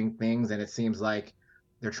ways of doing things, and it seems like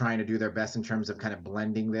they're trying to do their best in terms of kind of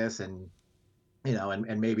blending this, and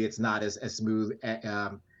and maybe it's not as smooth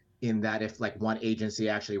in that if like one agency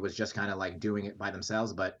actually was just kind of like doing it by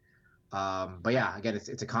themselves, but yeah, again,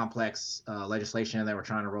 it's a complex legislation that we're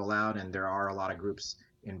trying to roll out, and there are a lot of groups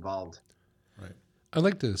involved. Right. I'd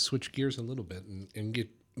like to switch gears a little bit and get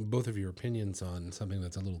both of your opinions on something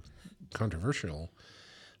that's a little controversial.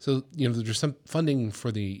 So, there's some funding for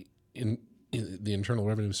the Internal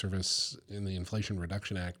Revenue Service in the Inflation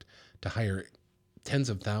Reduction Act to hire tens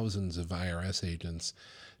of thousands of IRS agents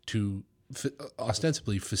to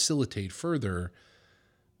ostensibly facilitate further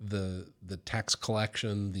the tax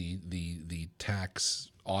collection, the tax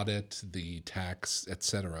audit, the tax, et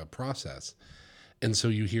cetera, process. And so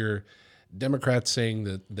you hear Democrats saying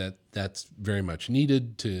that that's very much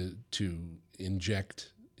needed to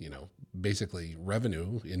inject, basically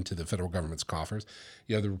revenue into the federal government's coffers.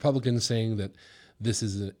 You have the Republicans saying that this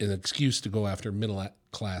is an excuse to go after middle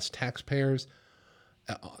class taxpayers.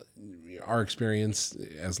 Our experience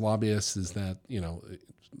as lobbyists is that,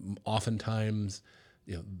 oftentimes,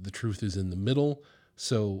 the truth is in the middle.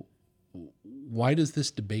 So why does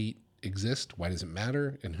this debate exist? Why does it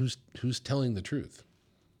matter? And who's telling the truth?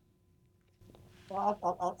 Well,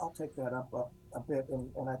 I'll take that up a bit,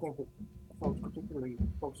 and I think that folks, particularly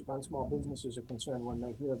folks who run small businesses, are concerned when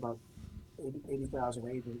they hear about 80,000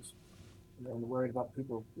 agents and worried about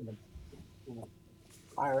people,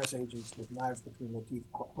 IRS agents with knives between their teeth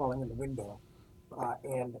crawling in the window,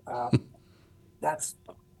 and that's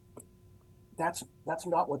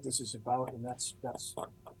not what this is about, and that's not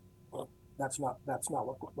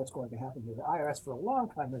what's going to happen here. The IRS for a long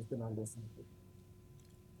time has been underfunded,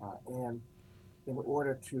 and in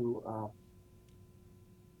order to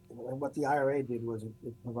and what the IRA did was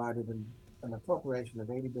it provided an appropriation of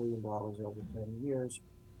 $80 billion over 10 years,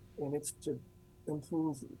 and it's to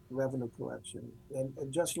improve revenue collection.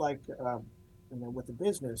 And just like with the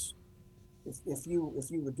business, if you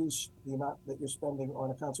reduce the amount that you're spending on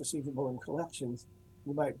accounts receivable and collections,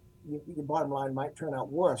 your bottom line might turn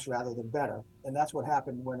out worse rather than better. And that's what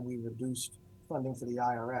happened when we reduced funding for the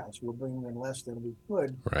IRS. We're bringing in less than we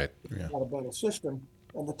could. Right. Yeah. Not a better system.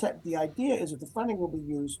 And the idea is that the funding will be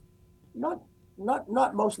used not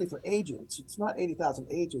mostly for agents. It's not 80,000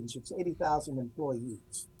 agents. It's 80,000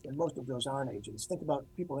 employees, and most of those aren't agents. Think about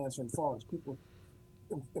people answering phones, people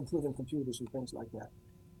improving computers and things like that.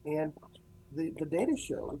 And the data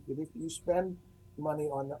shows that if you spend money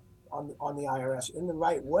on the IRS in the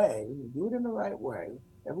right way, you do it in the right way,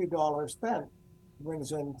 every dollar spent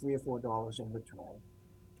brings in $3 or $4 in return.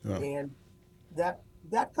 Yeah. And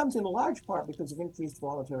that comes in large part because of increased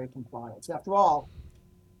voluntary compliance. After all,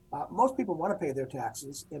 most people want to pay their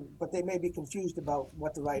taxes, but they may be confused about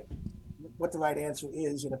what the right answer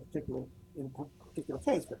is in a particular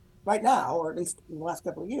case. But right now, or at least in the last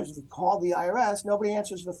couple of years, if you call the IRS, nobody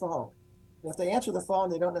answers the phone. And if they answer the phone,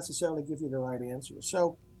 they don't necessarily give you the right answer.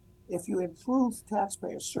 So if you improve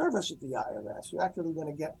taxpayer service at the IRS, you're actually going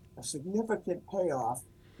to get a significant payoff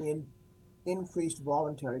in increased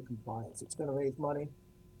voluntary compliance. It's going to raise money,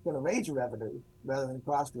 it's going to raise revenue rather than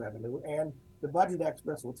cost revenue, and the budget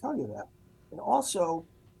experts will tell you that. And also,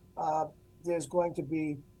 there's going to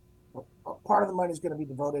be part of the money is going to be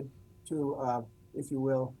devoted to, if you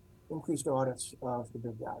will, increased audits of the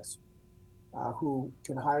big guys who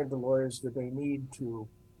can hire the lawyers that they need to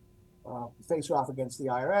face off against the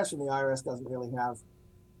IRS, and the IRS doesn't really have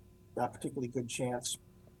a particularly good chance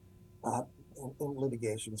in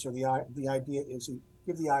litigation. So the idea is to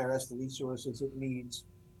give the IRS the resources it needs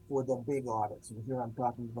for the big audits. And here I'm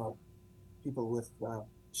talking about people with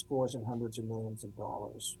scores and hundreds of millions of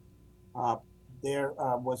dollars. There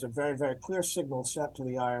was a very, very clear signal sent to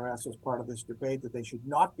the IRS as part of this debate that they should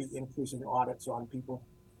not be increasing audits on people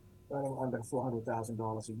earning under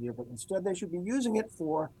 $400,000 a year, but instead they should be using it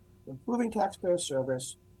for improving taxpayer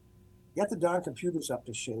service, get the darn computers up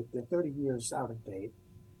to shape, they're 30 years out of date,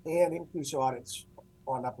 and increase audits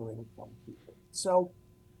on upper income people. So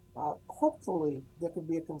hopefully there could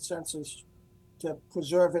be a consensus to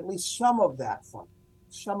preserve at least some of that funding.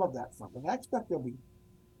 And I expect there'll be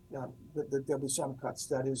some cuts.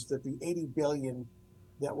 That is, that the $80 billion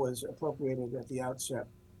that was appropriated at the outset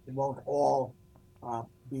won't all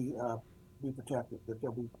be protected. That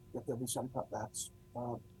there'll be some cutbacks.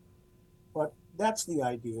 But that's the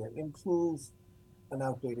idea: improve an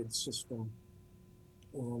outdated system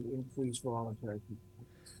and increase voluntary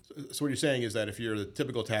compliance. So what you're saying is that if you're the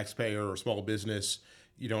typical taxpayer or small business,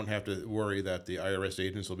 you don't have to worry that the IRS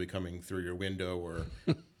agents will be coming through your window or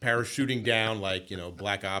parachuting down like,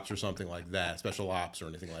 black ops or something like that, special ops or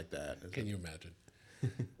anything like that. Can you imagine?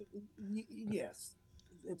 Yes.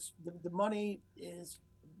 It's the money is,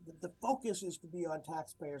 the focus is to be on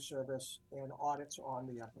taxpayer service and audits on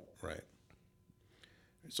the upper end. Right.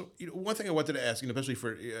 So, one thing I wanted to ask, especially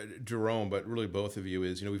for Jerome, but really both of you,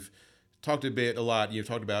 is, we've talked a lot. You've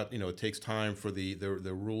talked about, it takes time for the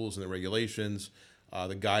rules and the regulations,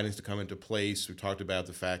 the guidance to come into place. We've talked about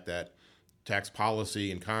the fact that tax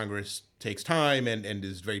policy in Congress takes time and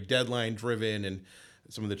is very deadline driven, and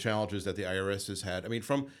some of the challenges that the IRS has had. I mean,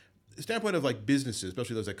 from the standpoint of like businesses,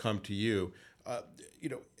 especially those that come to you,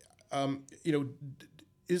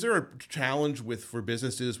 is there a challenge for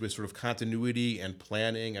businesses with sort of continuity and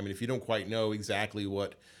planning? I mean, if you don't quite know exactly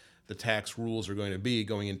what the tax rules are going to be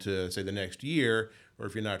going into, say, the next year, or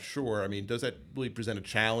if you're not sure, I mean, does that really present a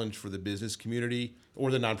challenge for the business community or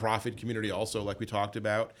the nonprofit community also, like we talked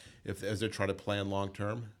about, as they're trying to plan long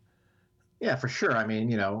term? Yeah, for sure. I mean,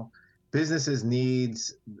 businesses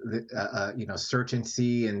needs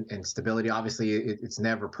certainty and stability. Obviously, it's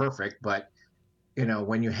never perfect, but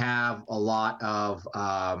when you have a lot of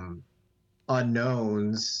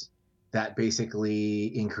unknowns, that basically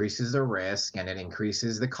increases the risk and it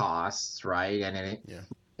increases the costs, right? Again,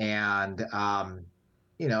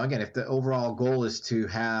 if the overall goal is to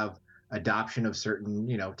have adoption of certain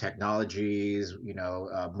technologies,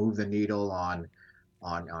 move the needle on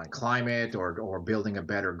climate or building a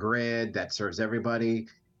better grid that serves everybody,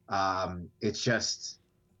 it's just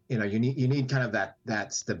you need kind of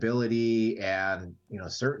that stability and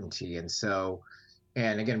certainty.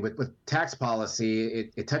 And again, with tax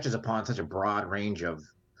policy, it touches upon such a broad range of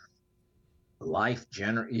life,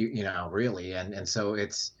 really, and so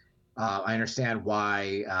it's I understand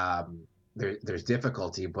why there's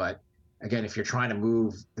difficulty, but again, if you're trying to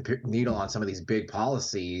move the needle on some of these big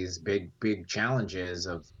policies, big challenges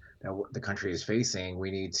of the country is facing, we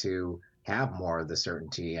need to have more of the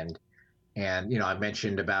certainty. And I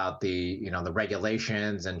mentioned about the the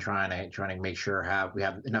regulations and trying to make sure we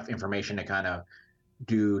have enough information to kind of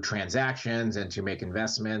do transactions and to make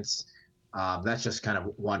investments. That's just kind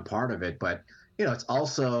of one part of it, but it's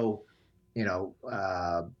also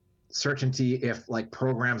certainty if like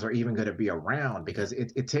programs are even going to be around, because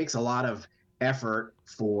it takes a lot of effort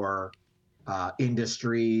for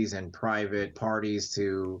industries and private parties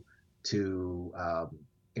to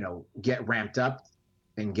get ramped up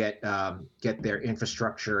and get their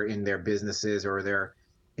infrastructure in their businesses or their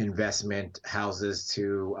investment houses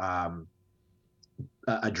to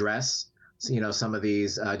address some of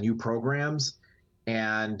these new programs.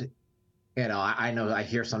 And I know I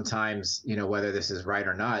hear sometimes whether this is right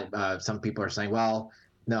or not, some people are saying, well,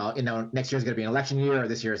 no, next year is going to be an election year, or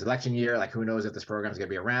this year is election year, like who knows if this program is going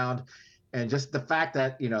to be around. And just the fact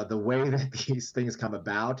that the way that these things come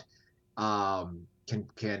about can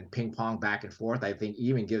ping pong back and forth, I think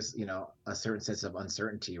even gives a certain sense of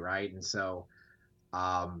uncertainty, right? And so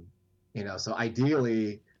so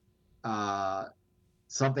ideally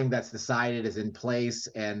something that's decided is in place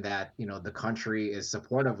and that the country is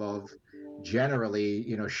supportive of,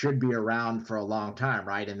 generally should be around for a long time,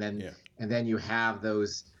 right? And then you have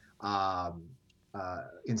those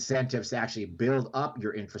incentives to actually build up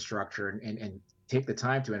your infrastructure and take the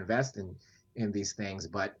time to invest in these things.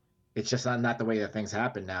 But it's just not the way that things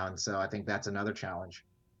happen now, and so I think that's another challenge.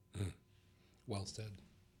 Well said.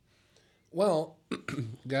 Well,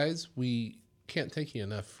 guys, we can't thank you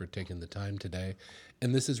enough for taking the time today,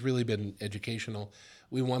 and this has really been educational.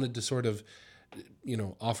 We wanted to sort of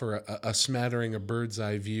offer a smattering, a bird's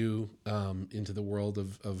eye view into the world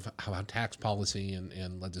of how tax policy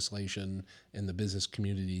and legislation and the business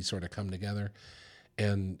community sort of come together.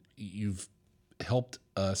 And you've helped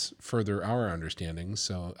us further our understanding,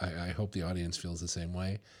 so I hope the audience feels the same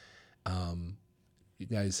way. You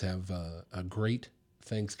guys have a great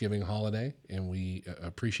Thanksgiving holiday, and we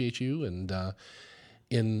appreciate you. And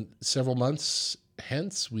in several months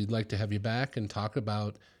hence, we'd like to have you back and talk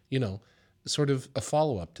about, sort of a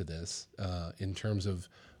follow-up to this in terms of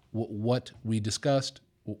what we discussed,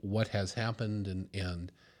 what has happened,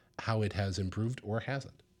 and how it has improved or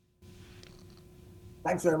hasn't.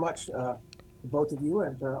 Thanks very much, both of you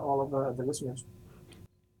and all of the listeners.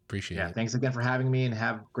 Appreciate it. Thanks again for having me, and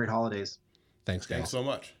have great holidays. Thanks, guys. Thanks so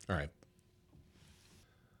much. All right.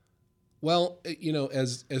 Well,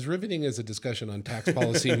 as riveting as a discussion on tax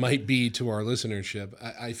policy might be to our listenership,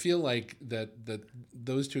 I feel like that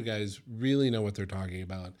those two guys really know what they're talking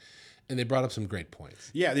about, and they brought up some great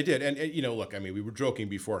points. Yeah, they did. And look, I mean, we were joking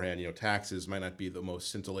beforehand, taxes might not be the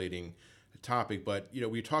most scintillating topic, but,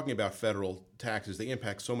 we're talking about federal taxes. They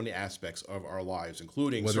impact so many aspects of our lives,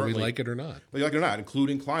 including whether we like it or not.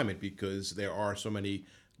 Including climate, because there are so many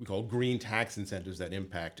we call green tax incentives that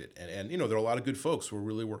impact it. And there are a lot of good folks who are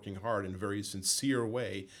really working hard in a very sincere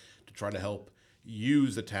way to try to help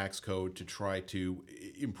use the tax code to try to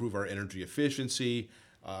improve our energy efficiency,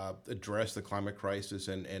 address the climate crisis,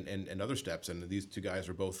 and other steps. And these two guys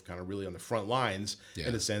are both kind of really on the front lines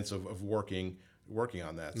in the sense of working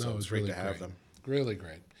on that. So it's great to have them. Really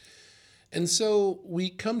great. And so we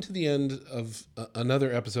come to the end of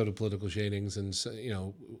another episode of Political Shadings, and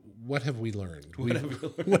so, what have we learned?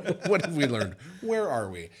 What have we learned? Where are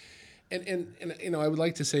we? And I would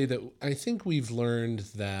like to say that I think we've learned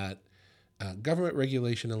that government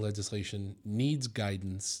regulation and legislation needs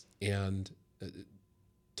guidance and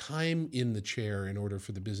time in the chair in order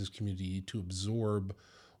for the business community to absorb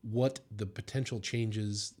what the potential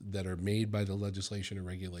changes that are made by the legislation or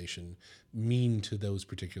regulation mean to those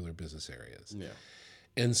particular business areas. Yeah.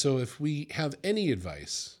 And so if we have any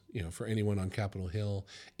advice, for anyone on Capitol Hill,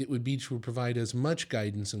 it would be to provide as much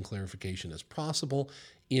guidance and clarification as possible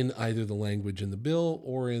in either the language in the bill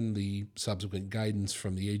or in the subsequent guidance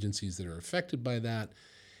from the agencies that are affected by that,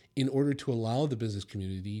 in order to allow the business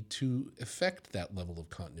community to affect that level of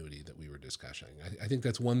continuity that we were discussing. I think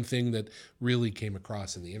that's one thing that really came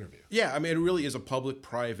across in the interview. Yeah, I mean, it really is a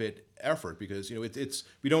public-private effort because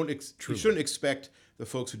we shouldn't expect the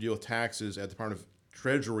folks who deal with taxes at the Department of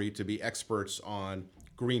Treasury to be experts on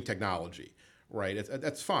green technology, right?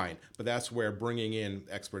 That's fine, but that's where bringing in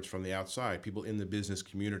experts from the outside, people in the business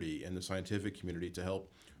community and the scientific community, to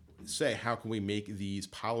help say how can we make these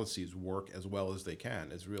policies work as well as they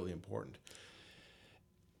can is really important.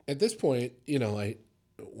 At this point, I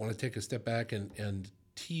want to take a step back and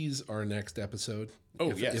tease our next episode.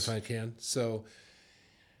 If I can. So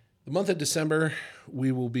the month of December,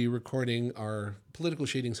 we will be recording our Political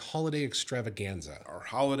Shadings holiday extravaganza. Our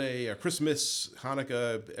holiday, Christmas,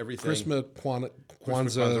 Hanukkah, everything. Christmas, Kwanzaa,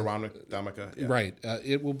 Hanukkah. Yeah. Right.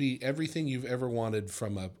 It will be everything you've ever wanted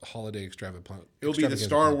from a holiday extravaganza. It'll be the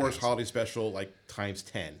Star Wars holiday special, like times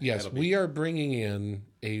 10. Yes, we are bringing in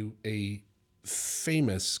a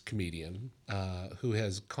famous comedian who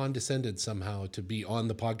has condescended somehow to be on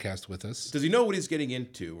the podcast with us. Does he know what he's getting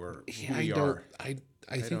into, or who we are?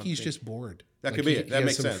 I think he's just bored. That could be it. That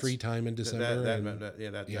makes sense. He has some free time in December.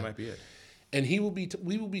 That might be it. And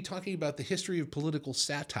we will be talking about the history of political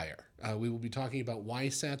satire. We will be talking about why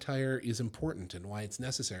satire is important and why it's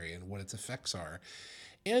necessary and what its effects are.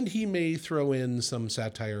 And he may throw in some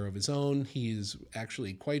satire of his own. He's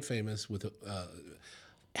actually quite famous with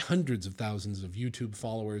hundreds of thousands of YouTube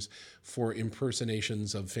followers for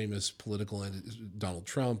impersonations of famous political Donald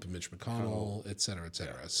Trump, Mitch McConnell, et cetera, et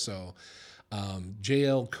cetera. Yeah. So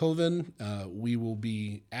J.L. Coven, we will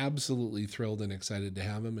be absolutely thrilled and excited to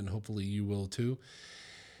have him, and hopefully you will too.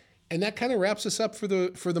 And that kind of wraps us up for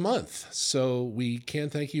the month. So we can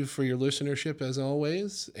thank you for your listenership as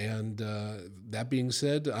always. And that being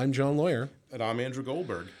said, I'm John Lawyer. And I'm Andrew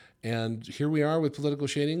Goldberg. And here we are with Political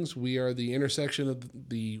Shadings. We are the intersection of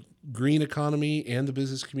the green economy and the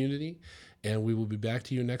business community. And we will be back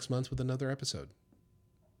to you next month with another episode.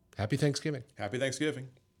 Happy Thanksgiving. Happy Thanksgiving.